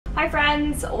Hi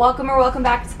friends, welcome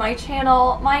back to my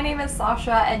channel. My name is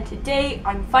Sasha and today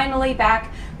I'm finally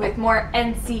back with more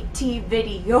NCT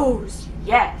videos.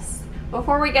 Yes!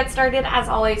 Before we get started, as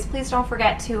always, please don't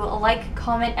forget to like,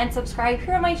 comment, and subscribe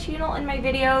here on my channel and my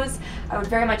videos. I would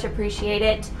very much appreciate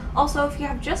it. Also, if you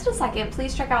have just a second,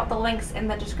 please check out the links in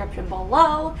the description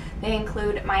below. They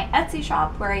include my Etsy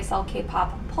shop where I sell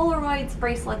K-pop Polaroids,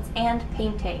 bracelets, and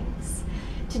paintings.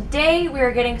 Today we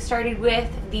are getting started with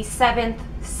the 7th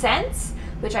Sense,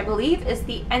 which I believe is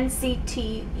the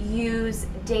NCT U's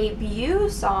debut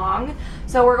song.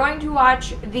 So we're going to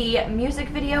watch the music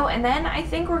video and then I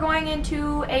think we're going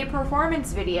into a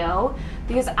performance video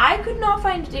because I could not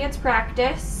find dance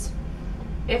practice.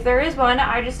 If there is one,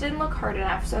 I just didn't look hard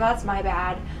enough, so that's my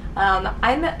bad.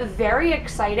 I'm very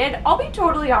excited. I'll be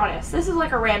totally honest, this is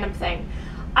like a random thing.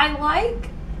 I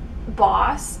like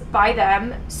Boss by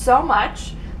them so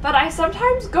much, but I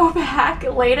sometimes go back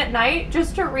late at night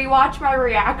just to rewatch my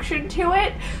reaction to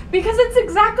it because it's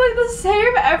exactly the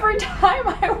same every time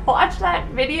I watch that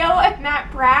video and that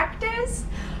practice.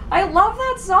 I love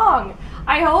that song.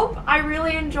 I hope I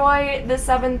really enjoy the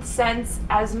 7th Sense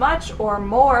as much or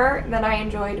more than I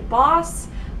enjoyed Boss.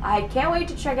 I can't wait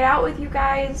to check it out with you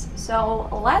guys, so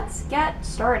let's get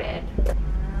started.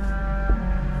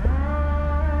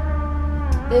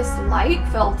 This light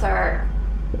filter.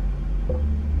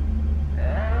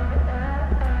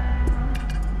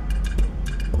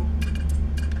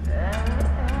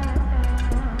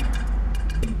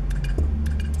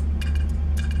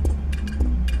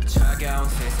 차가운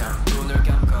세상 눈을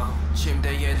감고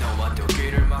침대에 놓아도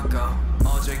귀를 막고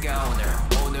어제가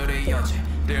오늘의 여지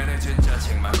늘 늦은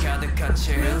자책만 가득한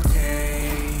채 We'll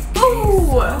take it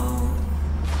slow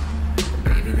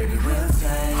Baby baby we'll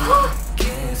take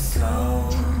it slow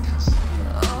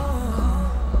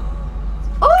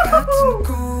같은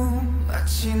꿈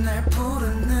마치 날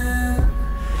부르는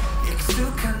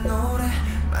익숙한 노래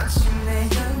마침내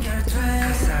연결돼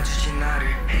가사 주신 나를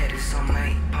해를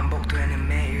매일 반복되는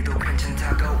매일도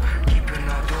괜찮다고 깊은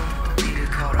어둠 위를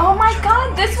걸어 Oh my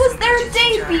god, this was their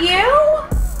debut?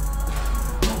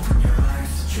 Open your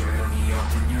eyes, 조용히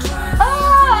open your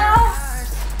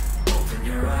eyes Open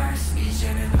your eyes,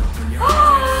 이제는 open your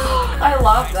eyes I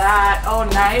love that. Oh,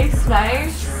 nice,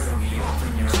 nice.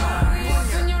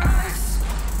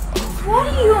 What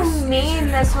do you mean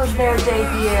this was their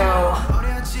debut?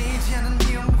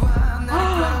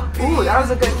 Ooh, that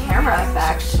was a good camera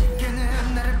effect.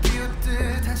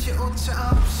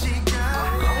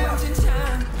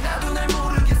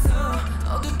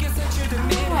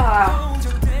 Yeah.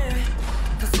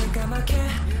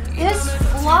 This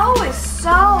flow is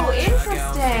so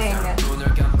interesting.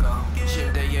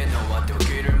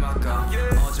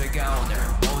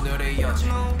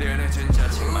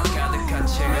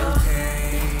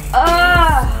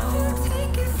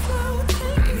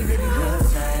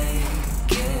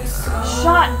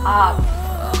 Shut up.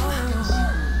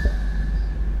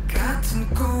 같은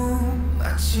꿈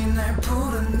마치 날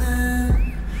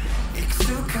부르는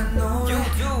익숙한 노래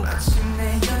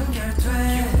마침내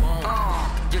연결돼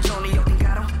여전히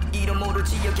어딘가로 이름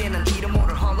모르지 여기는 이름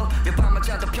모를 홀로 몇 밤을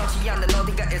자도 편치 않는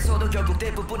어딘가에서도 결국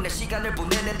대부분의 시간을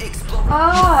보내는 explorer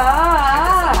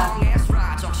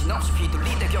정신없이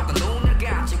휘둘리다 결국 눈을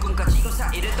감지 꿈과 지금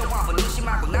사이를 떠와본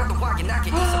의심하고 나도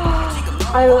확인하게 있어 지금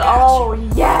Oh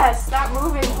yes, that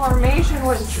moving formation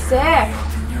was sick.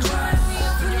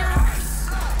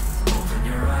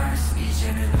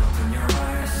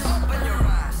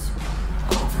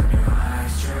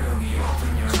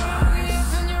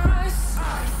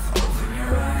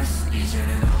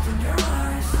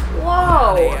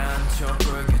 Whoa.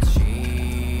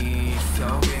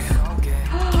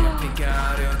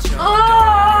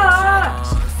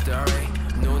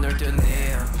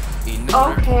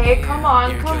 Okay, come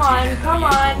on, come on, come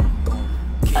on.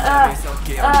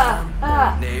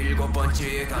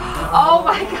 Oh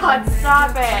my god,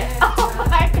 stop it. Oh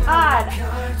my god.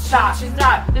 Stop,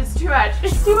 stop. It's too much.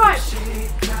 It's too much.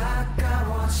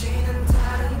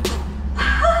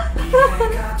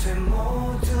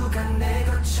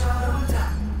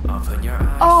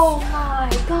 Oh my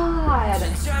god.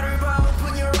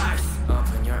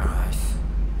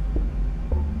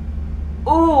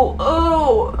 Ooh,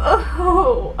 ooh,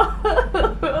 ooh,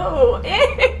 ooh,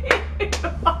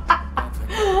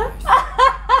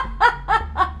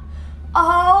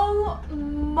 oh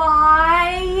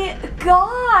my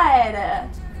god.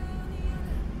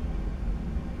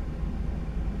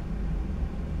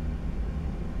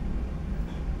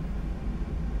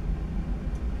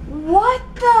 What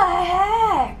the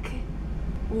heck?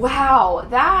 Wow,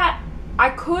 that I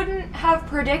couldn't have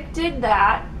predicted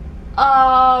that.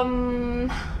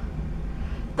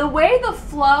 the way the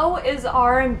flow is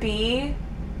R&B,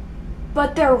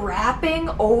 but they're rapping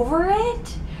over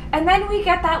it, and then we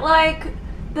get that like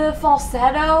the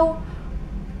falsetto.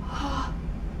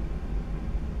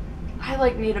 I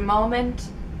like need a moment.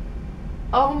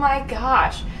 Oh my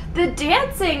gosh, the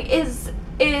dancing is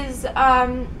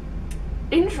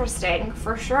interesting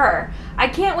for sure. I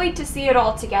can't wait to see it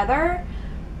all together,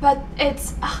 but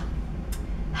it's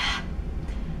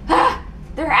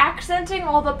they're accenting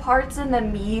all the parts in the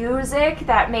music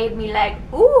that made me like,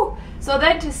 ooh. So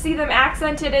then to see them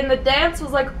accented in the dance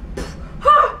was like,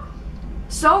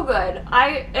 so good.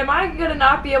 Am I gonna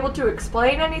not be able to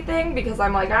explain anything because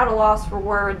I'm like at a loss for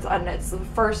words and it's the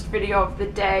first video of the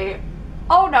day.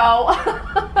 Oh no.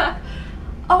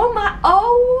 Oh my,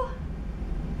 oh.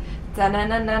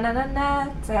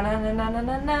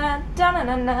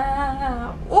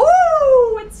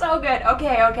 Ooh, it's so good.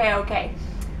 Okay.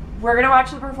 We're gonna watch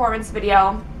the performance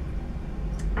video.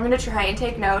 I'm gonna try and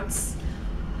take notes.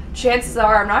 Chances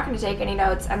are I'm not gonna take any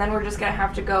notes, and then we're just gonna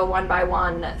have to go one by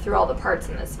one through all the parts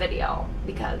in this video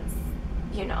because,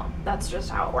 you know, that's just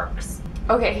how it works.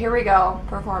 Okay, here we go.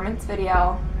 Performance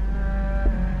video.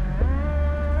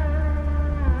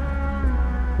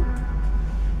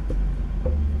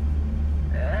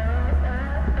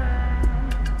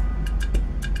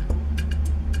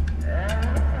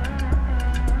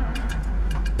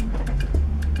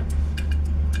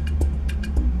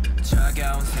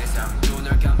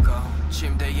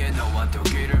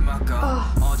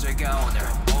 어제가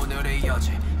오늘의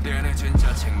여지 늘 늦은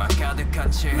자책만 가득한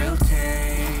채 We'll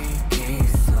take it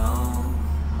slow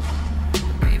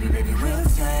Baby we'll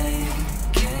take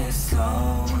it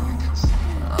slow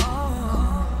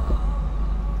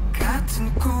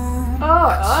같은 꿈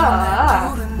마침내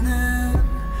부르는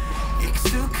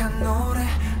익숙한 노래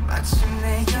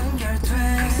마침내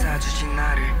연결돼 감싸주신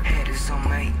나를 해를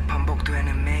써매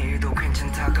반복되는 매일도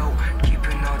괜찮다고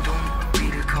깊은 어둠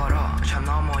위를 걸어 저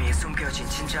너머에 숨겨진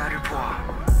진짜를 보아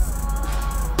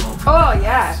Oh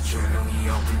yeah. 조용히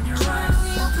open your eyes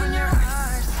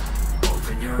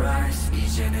Open your eyes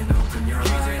이제는 open your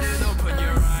eyes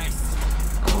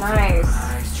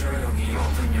Nice. 조용히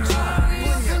open your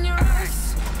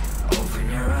eyes Open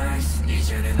your eyes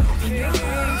이제는 open your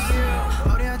eyes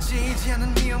버려지지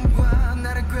않은 미움과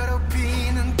나를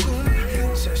괴롭히는 꿈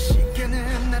저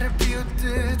시계는 나를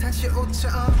비웃듯 다시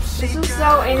오차 없이 This is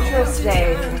so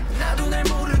interesting. 나도 날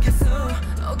모르겠어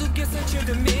어둡게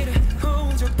색칠된 미래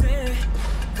호적돼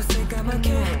더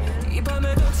새까맣게 이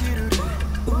밤에도 지루해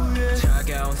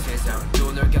차가운 세상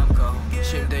눈을 감고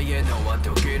침대에 너와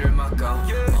또 귀를 막고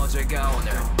어제가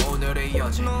오늘의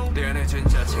여지 늘 늦은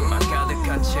자책만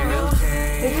가득한 채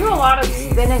They do a lot of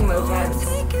spinning movements.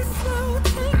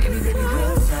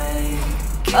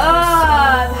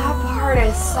 That part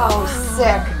is so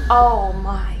sick. Oh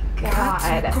my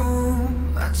god.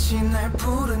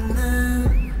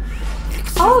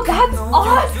 Oh,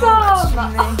 that's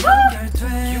awesome!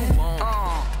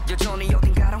 여전히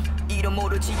어딘가로 이름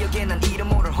모르지 여기에 난 이름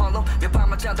모를 홀로 몇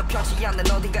밤만 자도 펴지 않는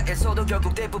어딘가에서도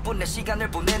결국 대부분의 시간을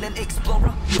보내는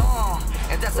explorer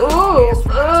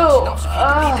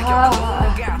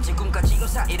지금까지 그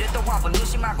사이를 또 한번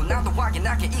의심하고 나도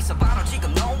확인하게 있어 바로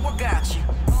지금 너와 같이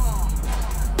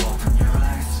Open your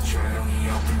eyes 조용히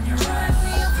open your eyes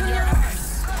Open your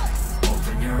eyes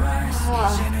Open your eyes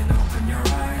이제는 open your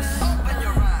eyes Open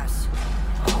your eyes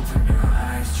Open your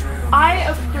eyes 조용히 I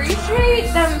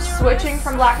appreciate them switching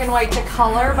from black and white to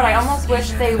color, but I almost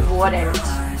wish they wouldn't.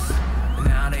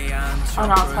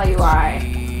 And I'll tell you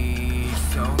why.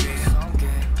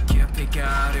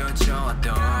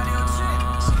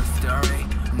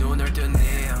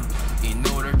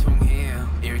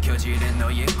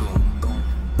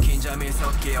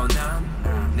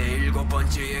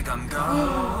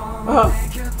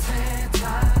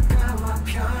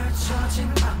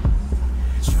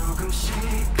 조금씩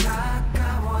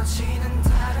가까워지는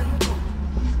다른 꿈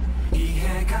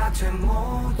이해가 돼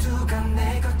모두가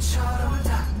내 것처럼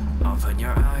다 Open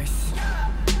your eyes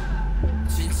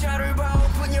진짜를 봐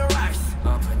Open your eyes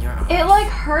Open your eyes It like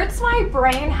hurts my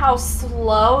brain how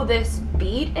slow this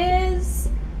beat is,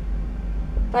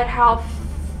 but how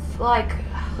like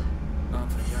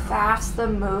fast the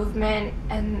movement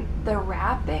and the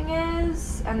rapping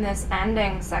is, and this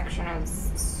ending section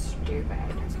is stupid.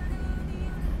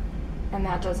 And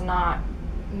that does not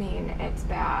mean it's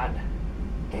bad.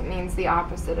 It means the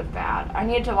opposite of bad. I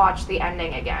need to watch the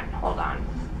ending again. Hold on.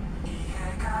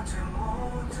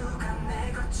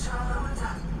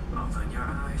 Open your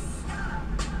eyes.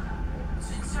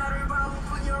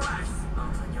 Open your eyes.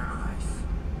 Open your eyes.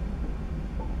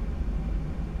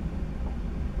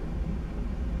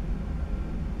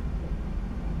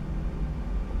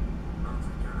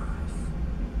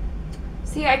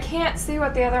 See, I can't see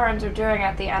what the other ones are doing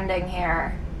at the ending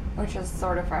here, which is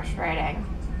sort of frustrating.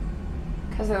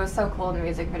 Because it was so cool in the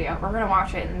music video. We're going to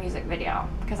watch it in the music video,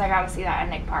 because I got to see that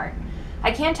ending part.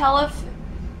 I can't tell if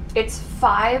it's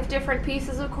 5 different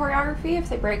pieces of choreography, if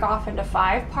they break off into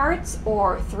 5 parts,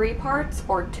 or 3 parts,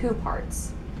 or 2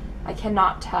 parts. I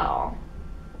cannot tell.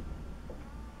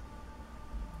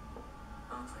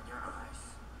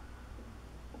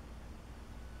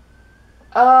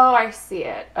 Oh, I see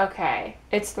it. Okay.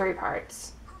 It's 3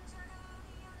 parts.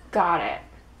 Got it.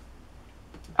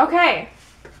 Okay.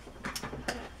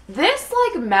 This,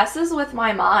 like, messes with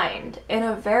my mind in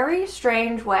a very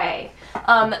strange way.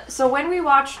 So when we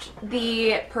watched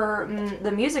the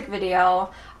music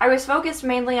video, I was focused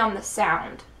mainly on the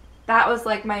sound. That was,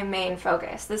 like, my main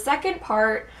focus. The second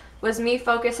part was me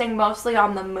focusing mostly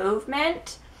on the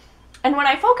movement. And when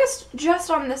I focused just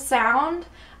on the sound,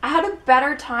 I had a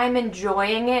better time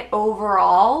enjoying it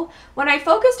overall. When I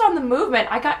focused on the movement,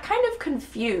 I got kind of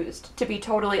confused, to be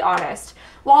totally honest.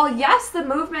 While yes, the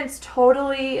movements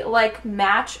totally like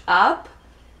match up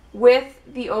with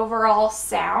the overall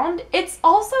sound, it's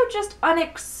also just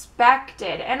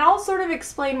unexpected. And I'll sort of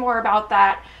explain more about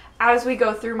that as we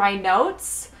go through my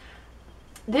notes.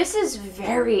 This is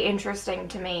very interesting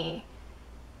to me.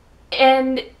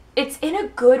 And it's in a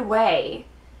good way.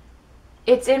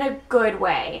 It's in a good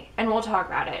way, and we'll talk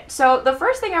about it. So the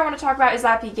first thing I want to talk about is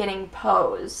that beginning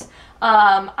pose.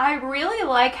 I really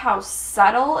like how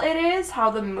subtle it is,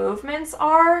 how the movements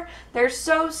are. They're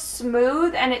so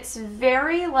smooth, and it's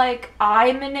very like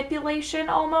eye manipulation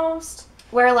almost,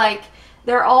 where like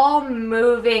they're all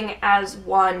moving as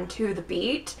one to the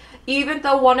beat, even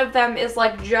though one of them is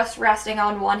like just resting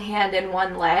on one hand and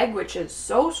one leg, which is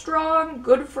so strong,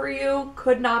 good for you,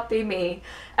 could not be me.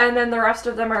 And then the rest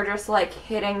of them are just like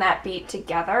hitting that beat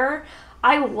together.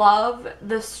 I love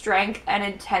the strength and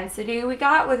intensity we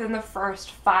got within the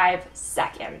first 5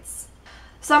 seconds.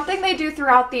 Something they do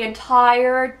throughout the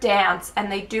entire dance,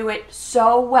 and they do it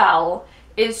so well,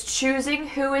 is choosing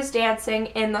who is dancing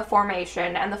in the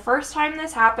formation. And the first time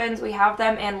this happens, we have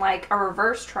them in like a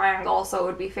reverse triangle, so it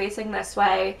would be facing this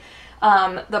way.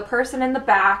 The person in the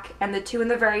back and the 2 in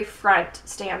the very front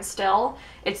stand still.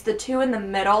 It's the 2 in the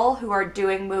middle who are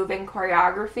doing moving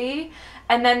choreography.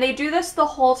 And then they do this the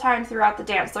whole time throughout the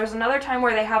dance. There's another time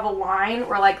where they have a line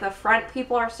where like the front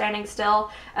people are standing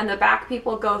still and the back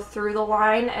people go through the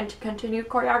line and continue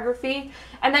choreography.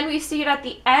 And then we see it at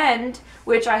the end,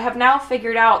 which I have now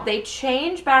figured out. They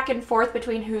change back and forth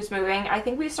between who's moving. I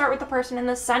think we start with the person in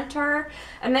the center,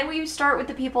 and then we start with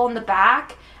the people in the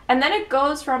back. And then it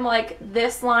goes from like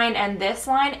this line and this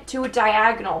line to a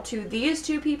diagonal to these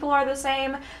 2 people are the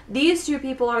same, these 2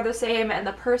 people are the same, and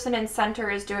the person in center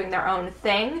is doing their own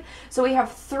thing. So we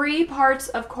have 3 parts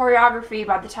of choreography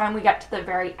by the time we get to the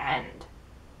very end.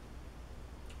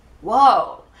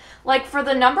 Whoa. Like for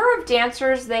the number of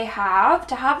dancers they have,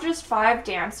 to have just 5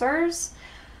 dancers,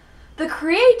 the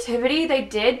creativity they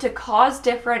did to cause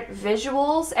different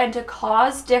visuals and to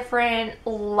cause different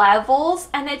levels,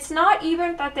 and it's not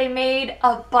even that they made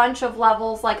a bunch of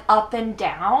levels like up and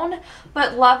down,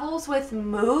 but levels with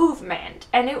movement,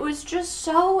 and it was just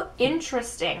so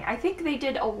interesting. I think they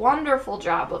did a wonderful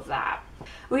job of that.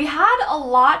 We had a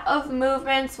lot of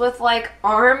movements with like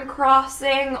arm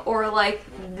crossing, or like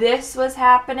this was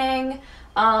happening.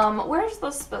 Where's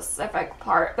the specific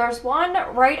part? There's one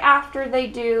right after they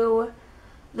do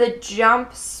the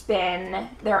jump spin,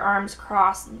 their arms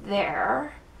crossed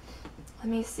there. Let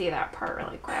me see that part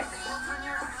really quick.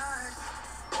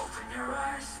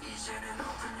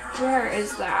 Where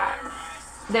is that?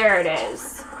 There it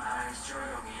is.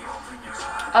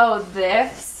 Oh,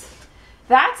 this?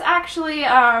 That's actually,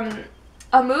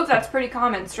 a move that's pretty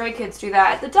common. Stray Kids do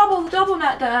that. The double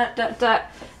nut, da.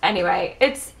 Anyway,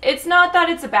 it's not that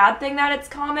it's a bad thing that it's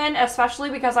common, especially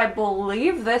because I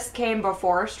believe this came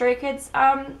before Stray Kids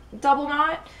double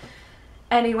knot.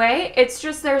 Anyway, it's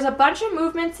just there's a bunch of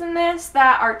movements in this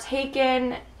that are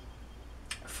taken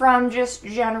from just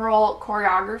general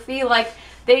choreography. Like,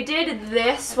 they did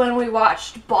this when we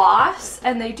watched Boss,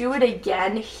 and they do it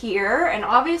again here. And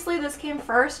obviously this came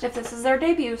first if this is their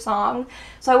debut song.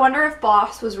 So I wonder if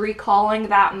Boss was recalling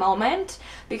that moment,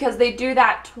 because they do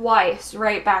that twice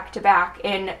right back to back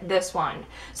in this one.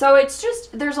 So it's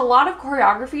just, there's a lot of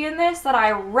choreography in this that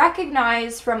I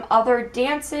recognize from other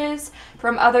dances,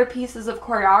 from other pieces of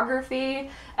choreography.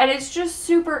 And it's just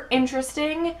super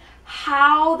interesting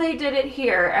how they did it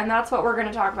here. And that's what we're going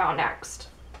to talk about next.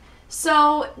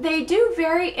 So they do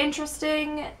very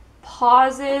interesting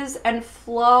pauses and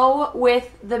flow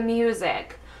with the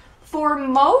music. For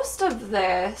most of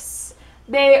this,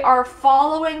 they are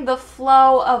following the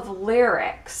flow of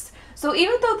lyrics. So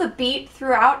even though the beat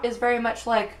throughout is very much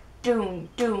like doom,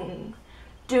 doom,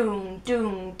 doom,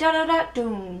 doom, da-da-da,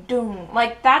 doom, doom.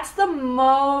 Like, that's the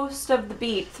most of the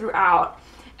beat throughout.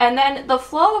 And then the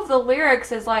flow of the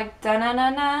lyrics is like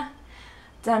da-na-na-na,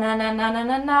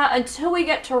 da-na-na-na-na-na, until we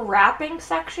get to rapping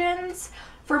sections.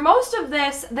 For most of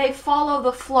this, they follow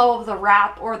the flow of the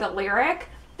rap or the lyric.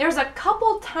 There's a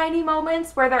couple tiny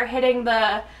moments where they're hitting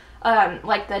the,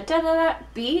 like the da-da-da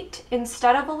beat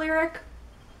instead of a lyric.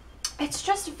 It's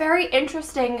just very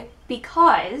interesting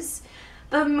because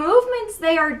the movements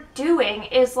they are doing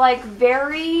is like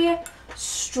very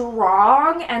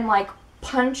strong and like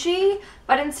punchy,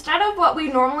 but instead of what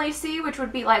we normally see, which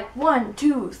would be like 1,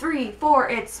 2, 3, 4,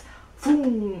 it's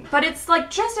boom, but it's like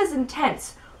just as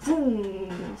intense.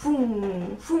 Boom,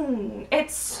 boom, boom.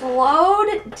 It's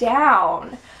slowed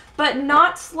down, but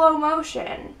not slow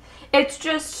motion. It's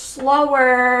just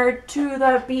slower to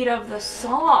the beat of the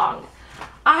song.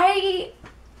 I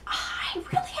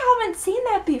really haven't seen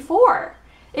that before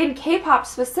in K-pop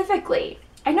specifically.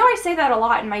 I know I say that a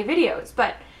lot in my videos,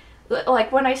 but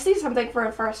like when I see something for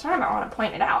the first time, I want to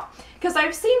point it out. Because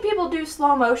I've seen people do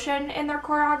slow motion in their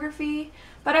choreography,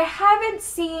 but I haven't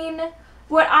seen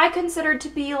what I consider to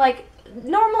be like,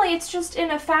 normally it's just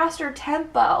in a faster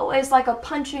tempo, is like a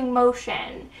punching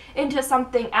motion into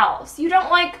something else. You don't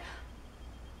like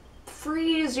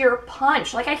freeze your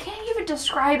punch. Like, I can't even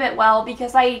describe it well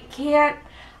because I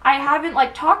haven't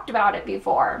like talked about it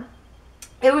before.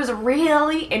 It was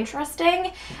really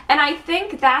interesting, and I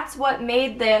think that's what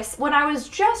made this, when I was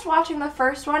just watching the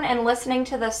first one and listening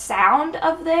to the sound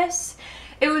of this,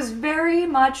 it was very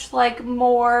much like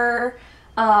more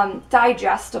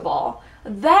digestible.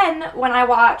 Then when I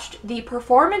watched the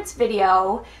performance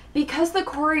video, because the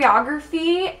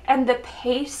choreography and the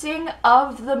pacing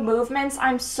of the movements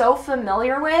I'm so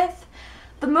familiar with,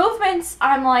 the movements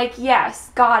I'm like,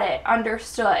 yes, got it,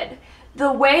 understood.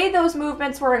 The way those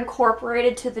movements were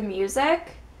incorporated to the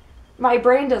music, my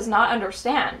brain does not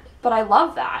understand, but I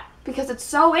love that because it's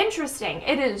so interesting.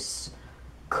 It is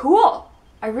cool.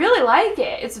 I really like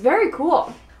it. It's very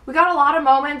cool. We got a lot of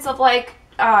moments of like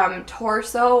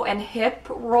torso and hip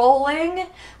rolling,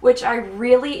 which I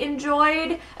really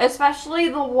enjoyed, especially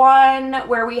the one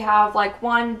where we have like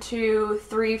 1, 2,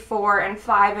 3, 4, and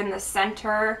 5 in the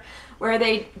center, where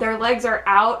their legs are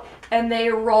out and they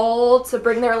roll to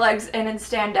bring their legs in and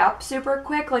stand up super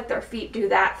quick, like their feet do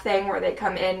that thing where they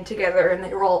come in together and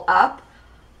they roll up.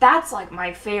 That's like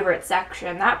my favorite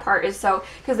section. That part is so,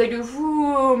 because they do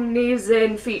boom, knees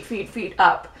in, feet, feet, feet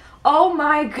up. Oh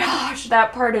my gosh,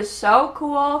 that part is so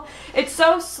cool. It's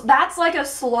so, that's like a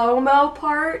slow-mo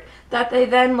part that they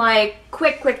then like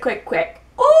quick, quick, quick, quick.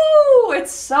 Ooh,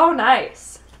 it's so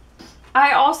nice.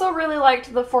 I also really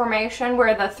liked the formation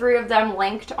where the 3 of them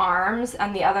linked arms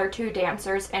and the other 2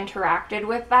 dancers interacted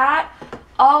with that.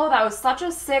 Oh, that was such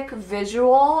a sick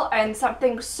visual and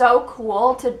something so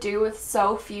cool to do with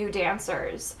so few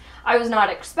dancers. I was not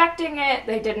expecting it.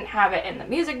 They didn't have it in the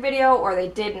music video, or they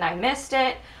did and I missed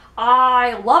it.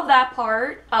 I love that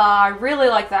part. I really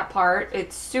like that part.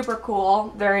 It's super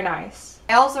cool. Very nice.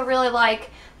 I also really like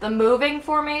the moving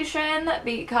formation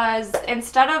because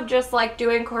instead of just like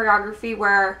doing choreography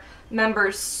where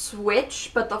members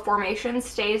switch but the formation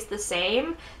stays the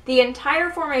same, the entire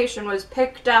formation was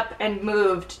picked up and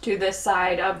moved to this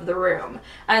side of the room.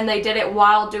 And they did it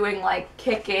while doing like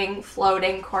kicking,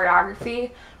 floating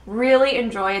choreography. Really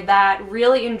enjoyed that.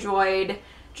 Really enjoyed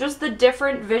just the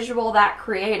different visual that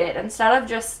created. Instead of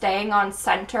just staying on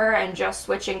center and just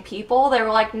switching people, they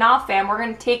were like, nah fam, we're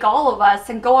gonna take all of us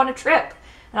and go on a trip.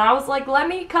 And I was like, let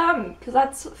me come, because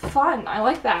that's fun. I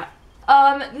like that.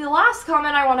 The last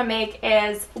comment I want to make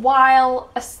is,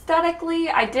 while aesthetically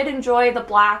I did enjoy the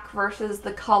black versus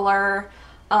the color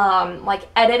like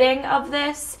editing of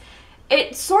this,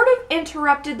 it sort of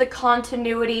interrupted the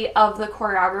continuity of the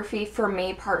choreography for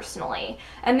me personally.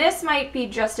 And this might be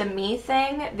just a me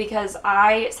thing because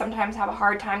I sometimes have a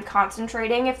hard time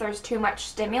concentrating if there's too much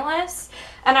stimulus.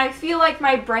 And I feel like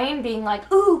my brain being like,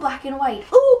 ooh, black and white,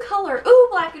 ooh, color, ooh,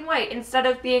 black and white, instead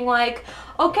of being like,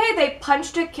 okay, they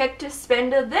punched a kick to spin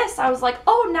to this. I was like,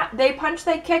 oh, no, they punched,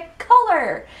 they kick,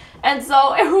 color. And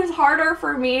so it was harder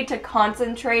for me to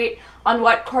concentrate on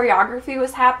what choreography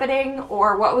was happening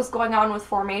or what was going on with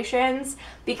formations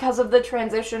because of the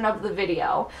transition of the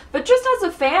video. But just as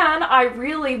a fan, I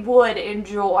really would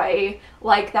enjoy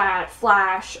like that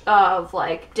flash of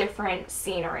like different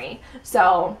scenery.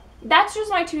 So that's just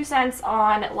my 2 cents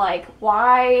on like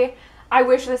why I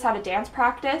wish this had a dance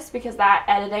practice, because that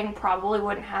editing probably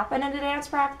wouldn't happen in a dance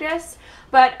practice,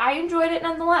 but I enjoyed it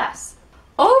nonetheless.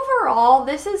 Overall,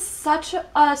 this is such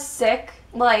a sick,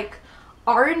 like,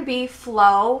 R&B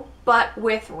flow, but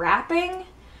with rapping.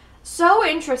 So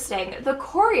interesting. The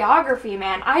choreography,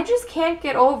 man, I just can't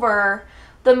get over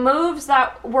the moves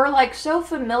that we're, like, so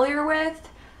familiar with,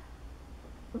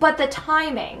 but the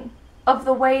timing of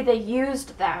the way they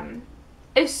used them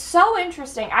is so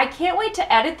interesting. I can't wait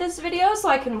to edit this video so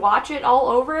I can watch it all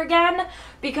over again,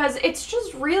 because it's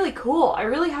just really cool. I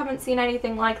really haven't seen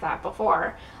anything like that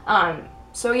before.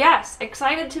 So yes,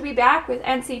 excited to be back with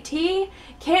NCT.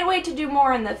 Can't wait to do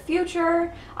more in the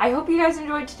future. I hope you guys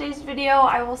enjoyed today's video.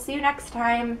 I will see you next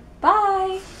time.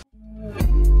 Bye!